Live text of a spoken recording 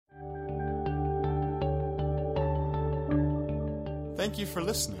Thank you for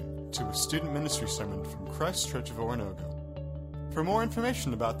listening to a student ministry sermon from Christ Church of Oronogo. For more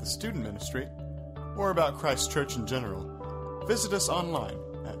information about the student ministry, or about Christ Church in general, visit us online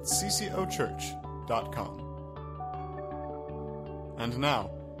at ccochurch.com. And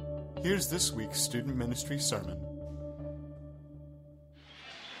now, here's this week's student ministry sermon.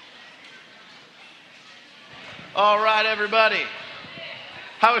 All right, everybody.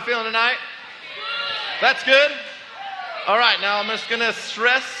 How are we feeling tonight? That's good? All right, now I'm just going to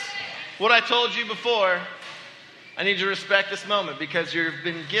stress what I told you before. I need you to respect this moment because you've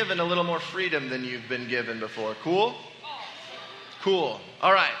been given a little more freedom than you've been given before. Cool? Cool.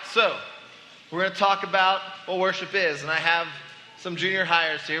 All right, so we're going to talk about what worship is. And I have some junior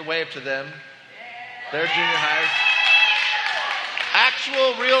hires here. Wave to them. They're junior hires.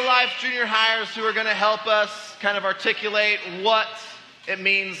 Actual, real-life junior hires who are going to help us kind of articulate what it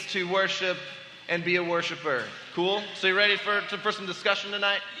means to worship and be a worshiper. Cool? So you ready for some discussion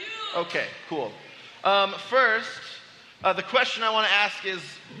tonight? Okay, cool. First, the question I want to ask is,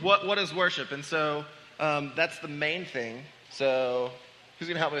 what is worship? And so that's the main thing. So who's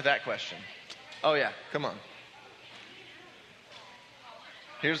going to help me with that question? Oh, yeah, come on.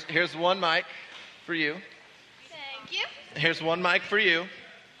 Here's one mic for you. Thank you. Here's one mic for you. These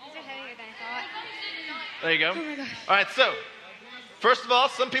are heavier than I thought. There you go. Oh my gosh. All right, so first of all,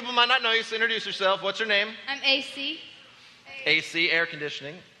 some people might not know you, so introduce yourself. What's your name? I'm AC. AC, air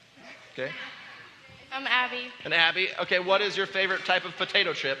conditioning. Okay. I'm Abby. And Abby, okay, what is your favorite type of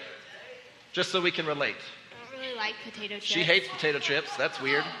potato chip? Just so we can relate. I don't really like potato chips. She hates potato chips. That's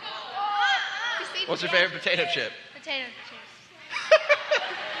weird. Just say What's your favorite potato chip? Potato chips.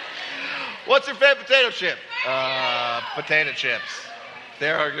 What's your favorite potato chip? Potato chips.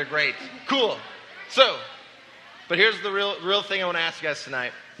 They're great. Cool. So, but here's the real thing I want to ask you guys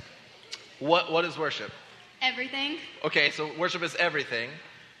tonight. What is worship? Everything. Okay, so worship is everything.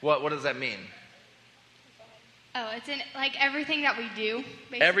 What does that mean? Oh, it's in like everything that we do.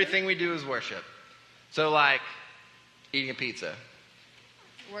 Basically. Everything we do is worship. So like eating a pizza.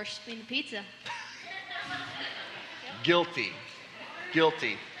 Worshipping the pizza. Guilty.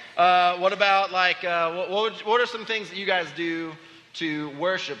 What about like what are some things that you guys do to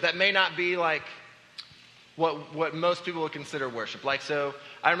worship that may not be like what most people would consider worship? Like, so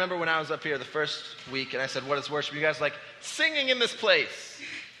I remember when I was up here the first week and I said, what is worship? You guys were like, singing in this place,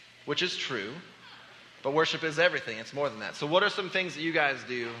 which is true, but worship is everything. It's more than that. So what are some things that you guys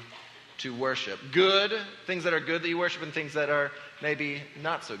do to worship? Good, things that are good that you worship, and things that are maybe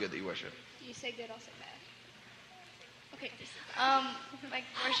not so good that you worship. You say good, I'll say bad. Okay. Like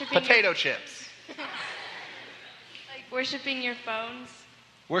worshiping Potato chips. like worshiping your phones.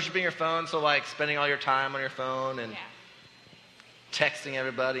 Worshiping your phone, so like spending all your time on your phone and texting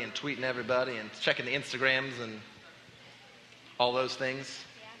everybody and tweeting everybody and checking the Instagrams and all those things.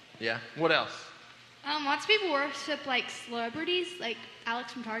 Yeah. What else? Lots of people worship like celebrities, like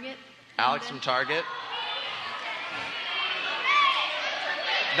Alex from Target. Alex from Target.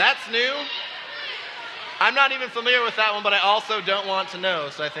 That's new. I'm not even familiar with that one, but I also don't want to know,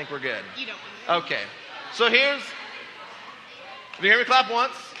 so I think we're good. You don't want to know. Okay. So if you hear me clap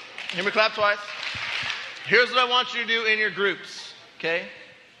once, hear me clap twice. Here's what I want you to do in your groups, okay?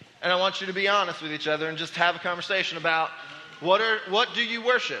 And I want you to be honest with each other and just have a conversation about what do you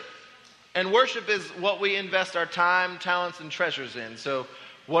worship? And worship is what we invest our time, talents, and treasures in. So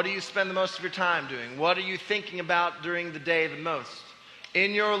what do you spend the most of your time doing? What are you thinking about during the day the most?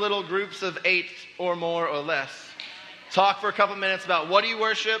 In your little groups of 8 or more or less, talk for a couple minutes about what do you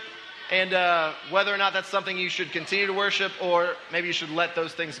worship and whether or not that's something you should continue to worship or maybe you should let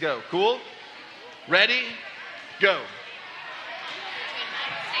those things go. Cool? Ready? Go.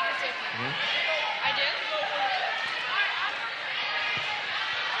 I do?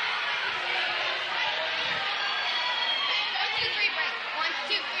 One,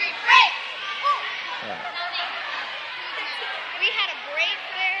 two, three, break! We had a break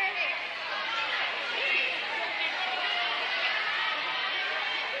there.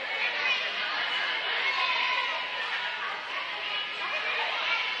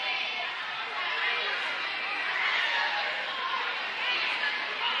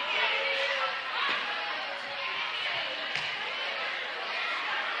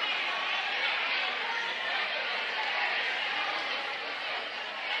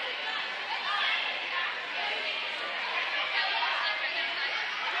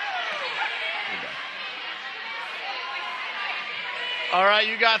 All right,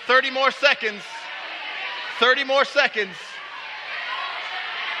 you got 30 more seconds. 30 more seconds.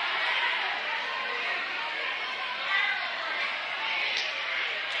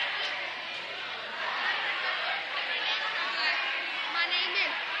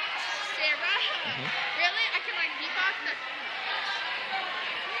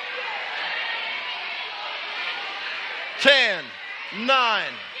 9,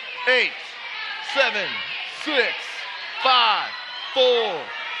 8, 7, 6, 5, 4,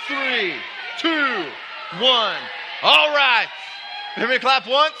 3, 2, 1. All right. Hear me clap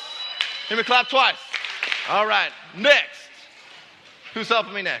once? Hear me clap twice. All right. Next. Who's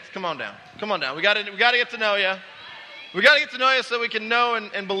helping me next? Come on down. Come on down. We got to get to know you. We got to get to know you so we can know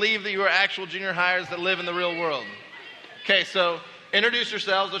and believe that you are actual junior hires that live in the real world. Okay, so introduce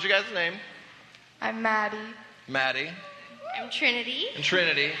yourselves. What's your guys' name? I'm Maddie. Maddie. I'm Trinity. And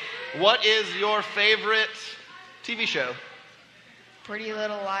Trinity. What is your favorite TV show? Pretty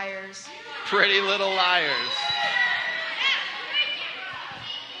Little Liars. Pretty Little Liars.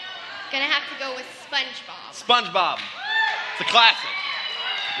 Gonna have to go with SpongeBob. SpongeBob. It's a classic.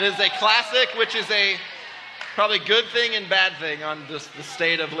 It is a classic, which is a probably good thing and bad thing on just the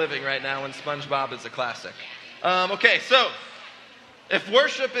state of living right now when SpongeBob is a classic. Okay, so if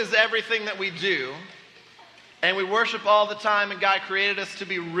worship is everything that we do, and we worship all the time, and God created us to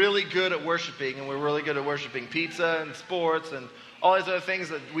be really good at worshiping, and we're really good at worshiping pizza and sports and all these other things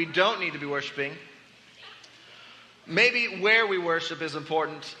that we don't need to be worshiping, maybe where we worship is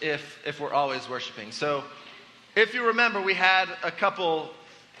important if we're always worshiping. So if you remember, we had a couple,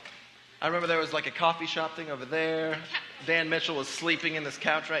 I remember there was like a coffee shop thing over there. Dan Mitchell was sleeping in this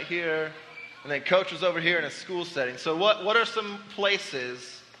couch right here. And then Coach was over here in a school setting. So what are some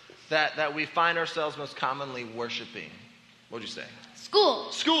places that we find ourselves most commonly worshiping? What'd you say?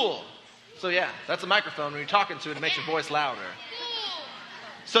 School. School. So yeah, that's a microphone. When you're talking to it, it makes your voice louder.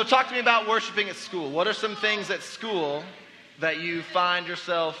 So talk to me about worshiping at school. What are some things at school that you find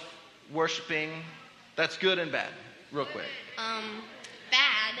yourself worshiping that's good and bad? Real quick.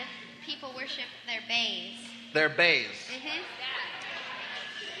 Bad. People worship their bays. Their bays. Mm-hmm.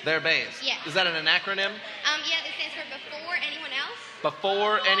 Their bays. Yes. Is that an acronym? Yeah, it stands for before anyone else.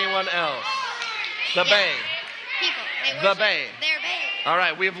 Before anyone else. The Yeah. bay. People. They The worship bay. their bay. All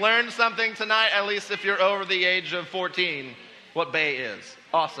right, we've learned something tonight, at least if you're over the age of 14, what bay is.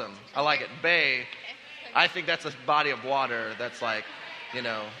 Awesome. I like it. Bay. I think that's a body of water that's like,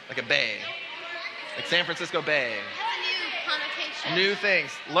 like a bay. Like San Francisco Bay. That's a new connotation. New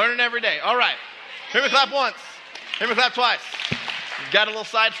things. Learning every day. All right. Hear me clap once. Hear me clap twice. Got a little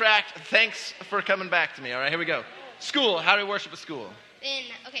sidetracked. Thanks for coming back to me. All right, here we go. School. How do we worship at school? Then,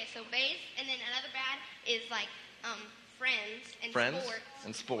 okay, so bays, and then another bad is like friends and Friends sports.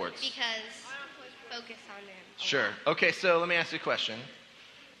 and sports. Because focus on them. a Sure. lot. Okay, so let me ask you a question.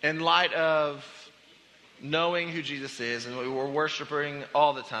 In light of knowing who Jesus is and we're worshiping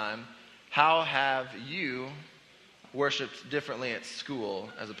all the time, how have you worshipped differently at school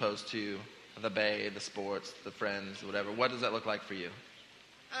as opposed to the bay, the sports, the friends, whatever? What does that look like for you?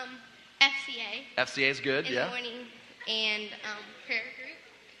 FCA. FCA is good, in yeah. the morning, and prayer group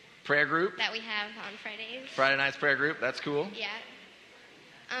Prayer group. that we have on Fridays. Friday night's prayer group. That's cool. Yeah.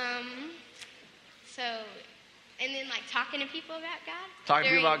 So, and then like talking to people about God. Talking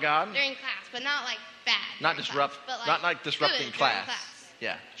to people about God? During class, but not like bad. Not during disrupt. class, but, Not like disrupting good during class.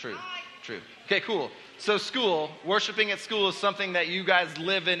 Yeah, true. Okay, cool. So school, worshiping at school is something that you guys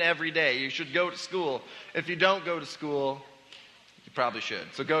live in every day. You should go to school. If you don't go to school, you probably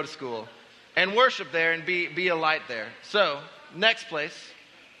should. So go to school and worship there and be a light there. So next place.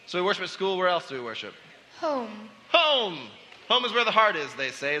 So we worship at school. Where else do we worship? Home. Home. Home is where the heart is,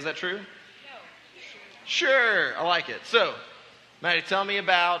 they say. Is that true? Sure. I like it. So, Maddie, tell me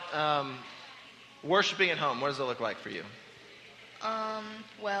about worshiping at home. What does it look like for you?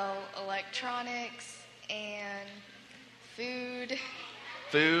 Well, electronics and food.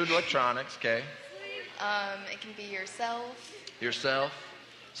 Food, electronics, okay. It can be yourself. Yourself.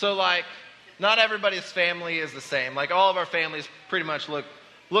 So, like, not everybody's family is the same. Like, all of our families pretty much look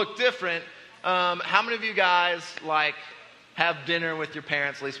different. How many of you guys, like, have dinner with your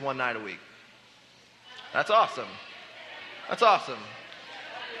parents at least one night a week? That's awesome. That's awesome.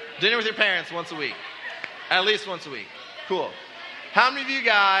 Dinner with your parents once a week. At least once a week. Cool. How many of you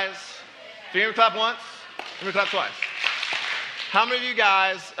guys, if you hear me clap once, hear me clap twice. How many of you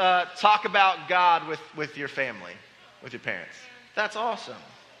guys talk about God with your family, with your parents? That's awesome.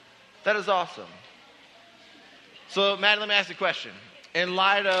 That is awesome. So, Maddie, let me ask you a question. In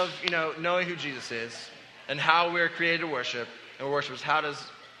light of, knowing who Jesus is and how we're created to worship, and we're worshipers, how does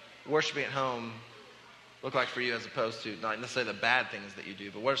worshiping at home look like for you as opposed to not necessarily the bad things that you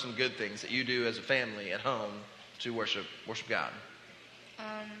do, but what are some good things that you do as a family at home to worship God?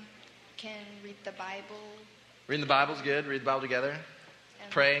 Can read the Bible. Reading the Bible's good. Read the Bible together.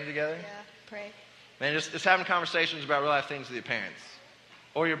 And, Praying together. Yeah, pray. Man, just having conversations about real life things with your parents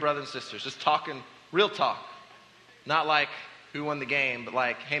or your brothers and sisters. Just talking, real talk. Not like who won the game, but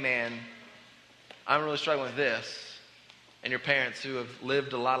like, hey man, I'm really struggling with this. and your parents who have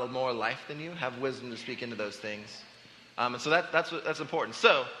lived a lot of more life than you have wisdom to speak into those things. And so that's important.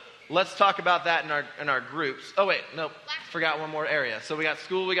 So let's talk about that in our groups. Oh, wait, nope, forgot one more area. So we got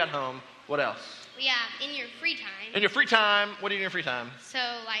school, we got home. What else? Yeah, in your free time. In your free time, what do you do in your free time? So,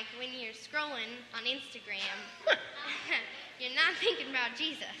 like, when you're scrolling on Instagram, you're not thinking about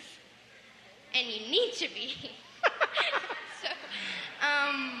Jesus. And you need to be.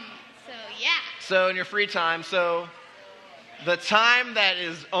 So, yeah. So in your free time, so the time that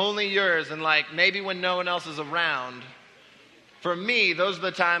is only yours and like maybe when no one else is around, for me, those are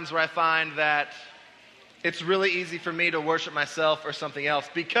the times where I find that it's really easy for me to worship myself or something else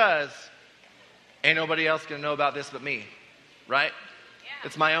because ain't nobody else going to know about this but me, right? Yeah.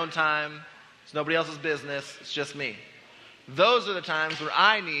 It's my own time. It's nobody else's business. It's just me. Those are the times where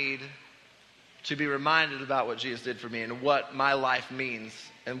I need to be reminded about what Jesus did for me and what my life means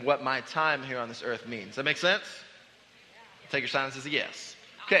and what my time here on this earth means. Does that make sense? Yeah. Take your silence as a yes.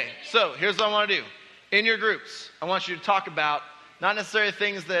 Okay, so here's what I want to do. In your groups, I want you to talk about not necessarily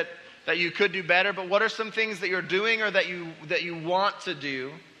things that you could do better, but what are some things that you're doing or that you want to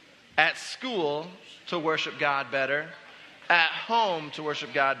do at school to worship God better, at home to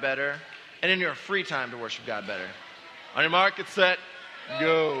worship God better, and in your free time to worship God better. On your mark, get set,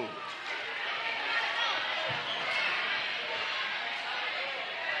 go.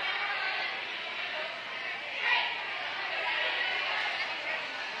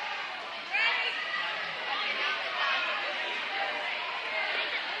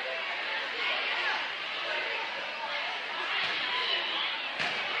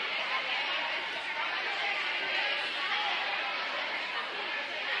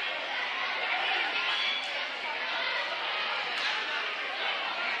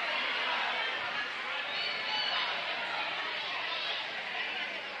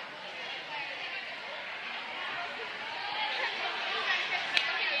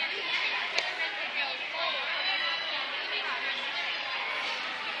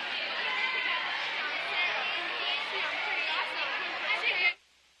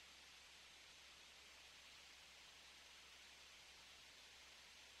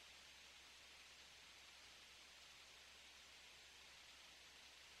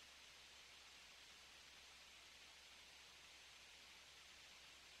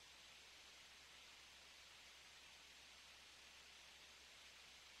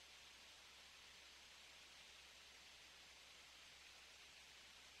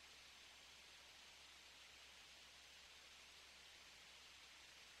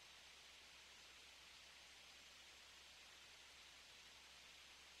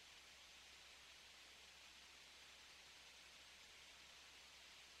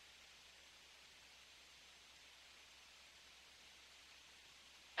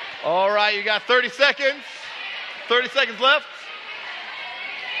 All right, you got 30 seconds. 30 seconds left.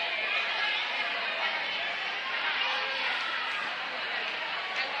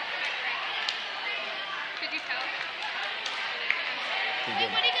 Could you tell? Wait,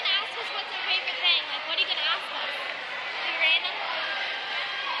 what are you going to ask us? What's our favorite thing? Like, what are you going to ask us? Like random?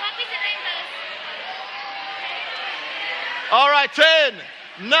 Puppies and rainbows. All right, 10,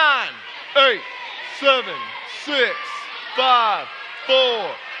 9, 8, 7, 6, 5,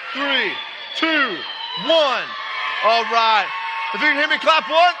 4, 3, 2, 1. All right. If you can hear me clap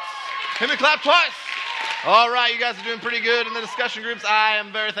once, hear me clap twice. All right, you guys are doing pretty good in the discussion groups. I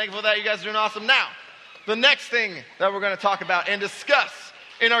am very thankful that you guys are doing awesome. Now, the next thing that we're going to talk about and discuss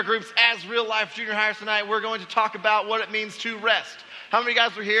in our groups as real life junior hires tonight, we're going to talk about what it means to rest. How many of you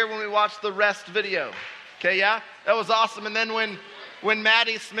guys were here when we watched the rest video? Okay, yeah? That was awesome. And then when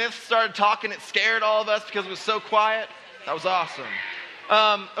Maddie Smith started talking, it scared all of us because it was so quiet. That was awesome.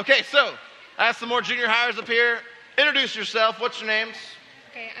 Okay, so I have some more junior hires up here. Introduce yourself. What's your names?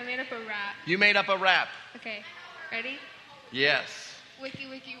 Okay, I made up a rap. You made up a rap. Okay, ready? Yes. Wiki,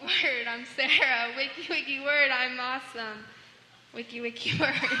 wiki, word, I'm Sarah. Wiki, wiki, word, I'm awesome. Wiki, wiki,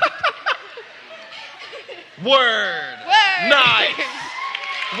 word. Word. Word. Nice.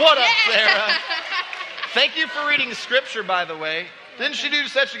 What up, Yeah. Sarah? Thank you for reading scripture, by the way. Didn't she do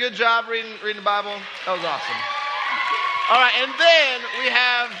such a good job reading the Bible? That was awesome. All right, and then we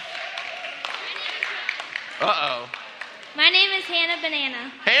have... Uh-oh. My name is Hannah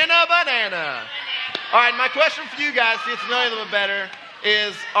Banana. Hannah Banana. All right, my question for you guys, to get to know you a little bit better,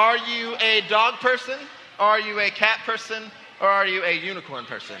 is are you a dog person, are you a cat person, or are you a unicorn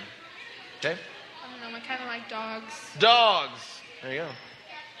person? Okay? I don't know, I kind of like dogs. Dogs. There you go.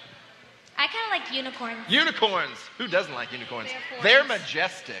 I kind of like unicorns. Unicorns. Who doesn't like unicorns? They have horns. They're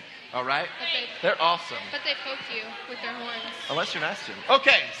majestic, all right? They're awesome. But they poke you with their horns. Unless you're nice to them.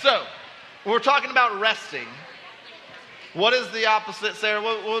 Okay, so we're talking about resting. What is the opposite, Sarah?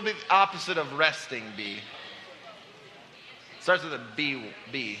 What would be the opposite of resting be? Starts with a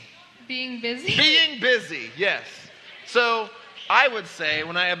B. Being busy. Being busy, yes. So I would say,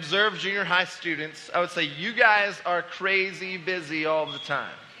 when I observe junior high students, I would say, you guys are crazy busy all the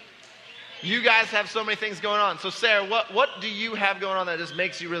time. You guys have so many things going on. So Sarah, what do you have going on that just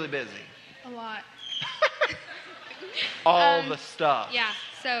makes you really busy? A lot. All the stuff. Yeah.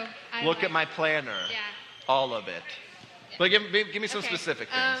 So I Look at my planner. Yeah. All of it. But give me some specific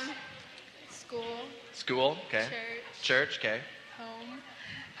things. School. School, okay. Church, okay. Home.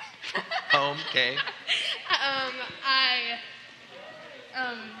 Home, okay.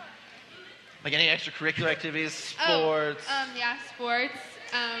 Like any extracurricular activities, sports. Yeah, sports.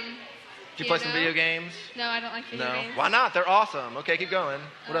 Do you play some video games? No, I don't like video No. games. Why not? They're awesome. Okay, keep going.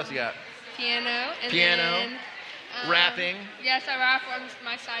 What else you got? Piano. And Piano. Then, Rapping. Yes, I rap on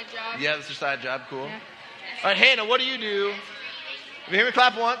my side job. Yeah, that's your side job. Cool. Yeah. All right, Hannah, what do you do? If you hear me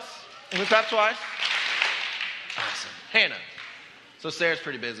clap once, hear me clap twice. Awesome. Hannah. So Sarah's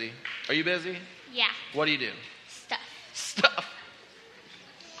pretty busy. Are you busy? Yeah. What do you do? Stuff. Stuff.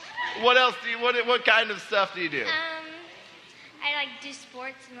 What else do you, what kind of stuff do you do? I like do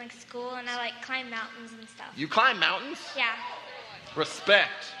sports in like school, and I like climb mountains and stuff. You climb mountains? Yeah.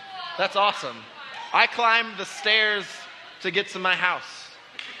 Respect. That's awesome. I climbed the stairs to get to my house.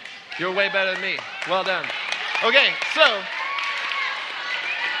 You're way better than me. Well done. Okay, so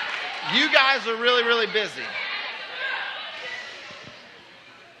you guys are really, really busy.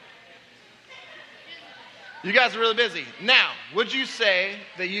 You guys are really busy. Now, would you say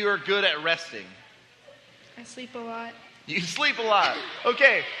that you are good at resting? I sleep a lot. You sleep a lot.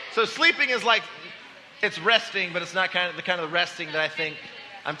 Okay, so sleeping is like, it's resting, but it's not the kind of resting that I think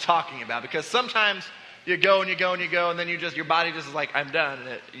I'm talking about. Because sometimes you go and you go and you go, and then your body just is like, I'm done,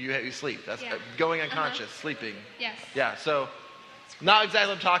 and you sleep. That's going unconscious, sleeping. Yes. Yeah, so not exactly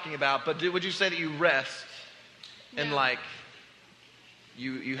what I'm talking about, but would you say that you rest and like,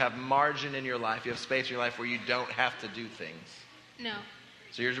 you have margin in your life, you have space in your life where you don't have to do things? No.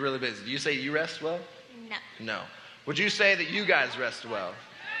 So you're really busy. Do you say you rest well? No. No. Would you say that you guys rest well?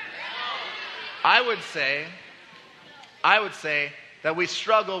 I would say that we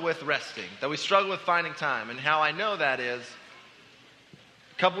struggle with resting, that we struggle with finding time. And how I know that is,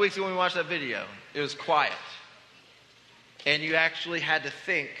 a couple weeks ago when we watched that video, it was quiet. And you actually had to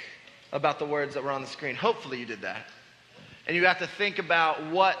think about the words that were on the screen. Hopefully you did that. And you have to think about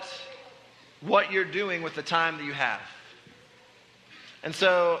what you're doing with the time that you have. And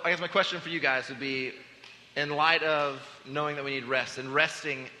so I guess my question for you guys would be, in light of knowing that we need rest and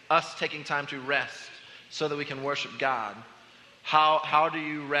us taking time to rest so that we can worship God, how do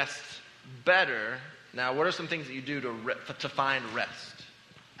you rest better? Now, what are some things that you do to find rest?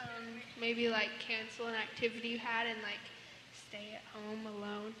 Maybe like cancel an activity you had and like stay at home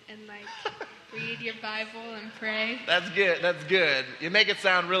alone and like read your Bible and pray. That's good. That's good. You make it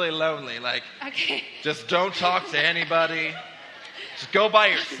sound really lonely. Like, okay. Just don't talk to anybody. Just go by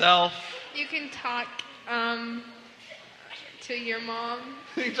yourself. You can talk to your mom.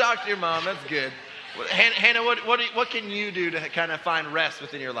 You can talk to your mom. That's good. Hannah, what can you do to kind of find rest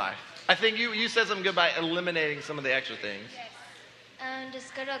within your life? I think you said something good by eliminating some of the extra things. Yes.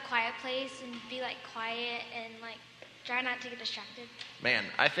 Just go to a quiet place and be like quiet and like try not to get distracted. Man,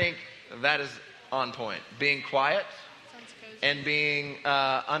 I think that is on point. Being quiet Sounds cozy. and being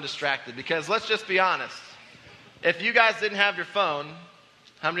undistracted. Because let's just be honest. If you guys didn't have your phone,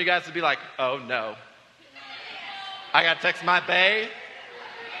 how many of you guys would be like, oh no, I got to text my bae.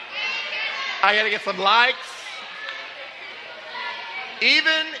 I got to get some likes.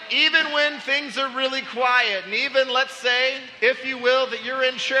 Even when things are really quiet, and even, let's say, if you will, that you're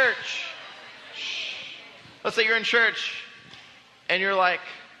in church. Let's say you're in church, and you're like,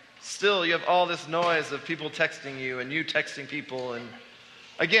 still, you have all this noise of people texting you, and you texting people, and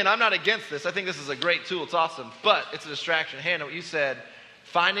again, I'm not against this. I think this is a great tool. It's awesome, but it's a distraction. Hannah, what you said,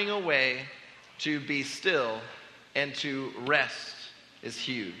 finding a way to be still and to rest is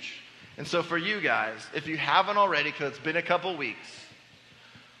huge. And so for you guys, if you haven't already, because it's been a couple weeks,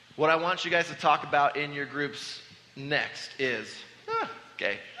 what I want you guys to talk about in your groups next is, how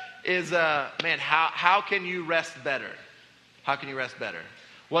can you rest better? How can you rest better?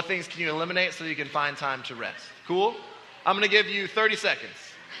 What things can you eliminate so that you can find time to rest? Cool? I'm going to give you 30 seconds.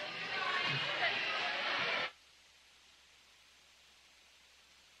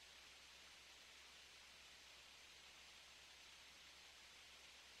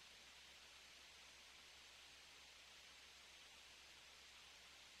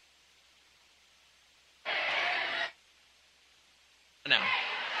 Now.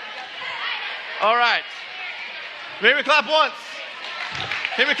 All right. Hear me clap once.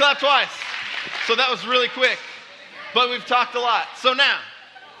 Hear me clap twice. So that was really quick, but we've talked a lot. So now,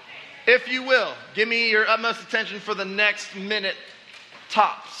 if you will, give me your utmost attention for the next minute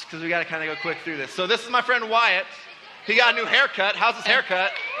tops, because we got to kind of go quick through this. So this is my friend Wyatt. He got a new haircut. How's his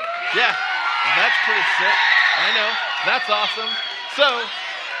haircut? Yeah, that's pretty sick. I know. That's awesome. So,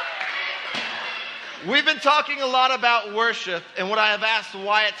 we've been talking a lot about worship, and what I have asked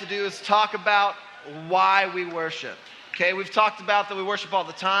Wyatt to do is talk about why we worship. Okay, we've talked about that we worship all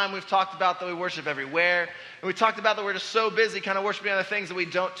the time. We've talked about that we worship everywhere. And we talked about that we're just so busy kind of worshiping other things that we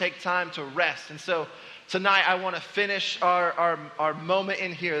don't take time to rest. And so tonight I want to finish our moment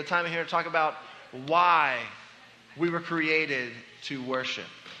in here, the time in here, to talk about why we were created to worship.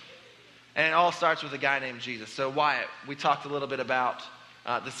 And it all starts with a guy named Jesus. So Wyatt, we talked a little bit about,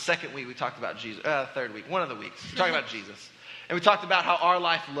 the second week we talked about Jesus, third week, one of the weeks, we talked about Jesus. And we talked about how our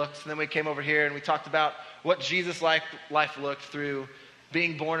life looks, and then we came over here and we talked about what Jesus' life looked through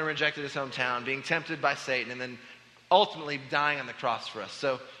being born and rejected his hometown, being tempted by Satan, and then ultimately dying on the cross for us.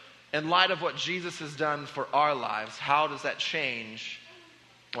 So in light of what Jesus has done for our lives, how does that change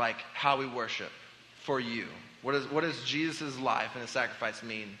like how we worship for you? What does Jesus' life and his sacrifice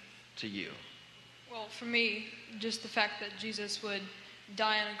mean to you? Well, for me, just the fact that Jesus would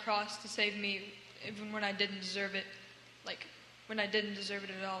die on a cross to save me even when I didn't deserve it, like when I didn't deserve it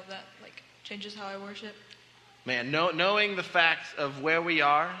at all, that like changes how I worship. Man, knowing the fact of where we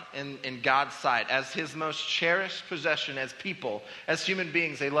are in God's sight as his most cherished possession as people, as human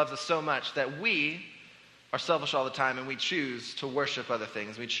beings, he loves us so much that we are selfish all the time and we choose to worship other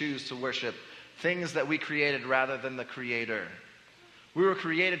things. We choose to worship things that we created rather than the Creator. We were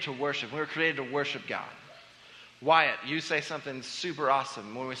created to worship. We were created to worship God. Wyatt, you say something super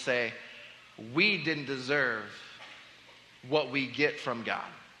awesome when we say we didn't deserve what we get from God.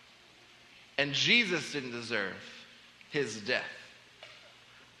 And Jesus didn't deserve his death.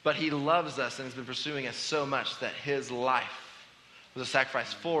 But he loves us and has been pursuing us so much that his life was a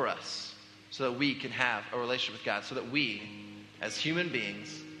sacrifice for us so that we can have a relationship with God, so that we, as human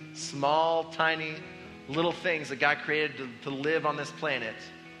beings, small, tiny, little things that God created to live on this planet,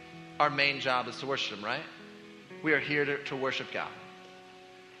 our main job is to worship him, right? We are here to worship God.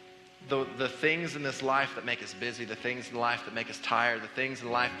 The things in this life that make us busy, the things in life that make us tired, the things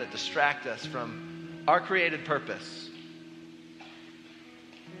in life that distract us from our created purpose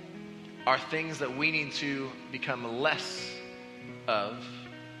are things that we need to become less of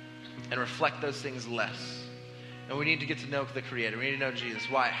and reflect those things less. And we need to get to know the Creator. We need to know Jesus.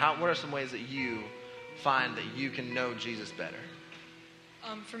 Why? What are some ways that you find that you can know Jesus better?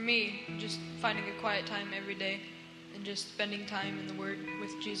 For me, just finding a quiet time every day and just spending time in the Word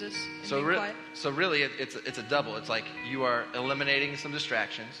with Jesus. And So quiet. really, it's a double. It's like you are eliminating some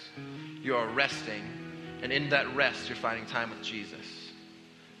distractions, you are resting, and in that rest, you're finding time with Jesus.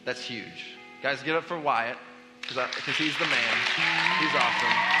 That's huge. Guys, give it up for Wyatt, because he's the man. He's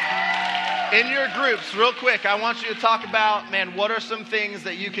awesome. In your groups, real quick, I want you to talk about, man, what are some things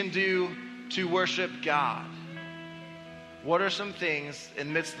that you can do to worship God? What are some things,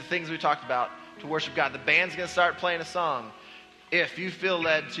 amidst the things we talked about, to worship God? The band's going to start playing a song. If you feel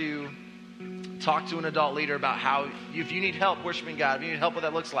led to talk to an adult leader about if you need help worshiping God, if you need help what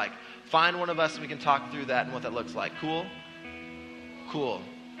that looks like, find one of us and we can talk through that and what that looks like. Cool? Cool.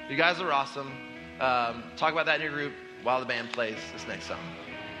 You guys are awesome. Talk about that in your group while the band plays this next song.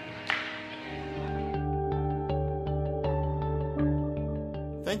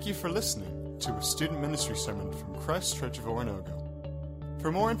 Thank you for listening to a student ministry sermon from Christ Church of Oronogo.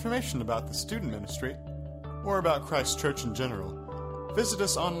 For more information about the student ministry or about Christ Church in general, visit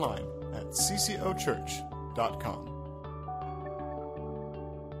us online at ccochurch.com.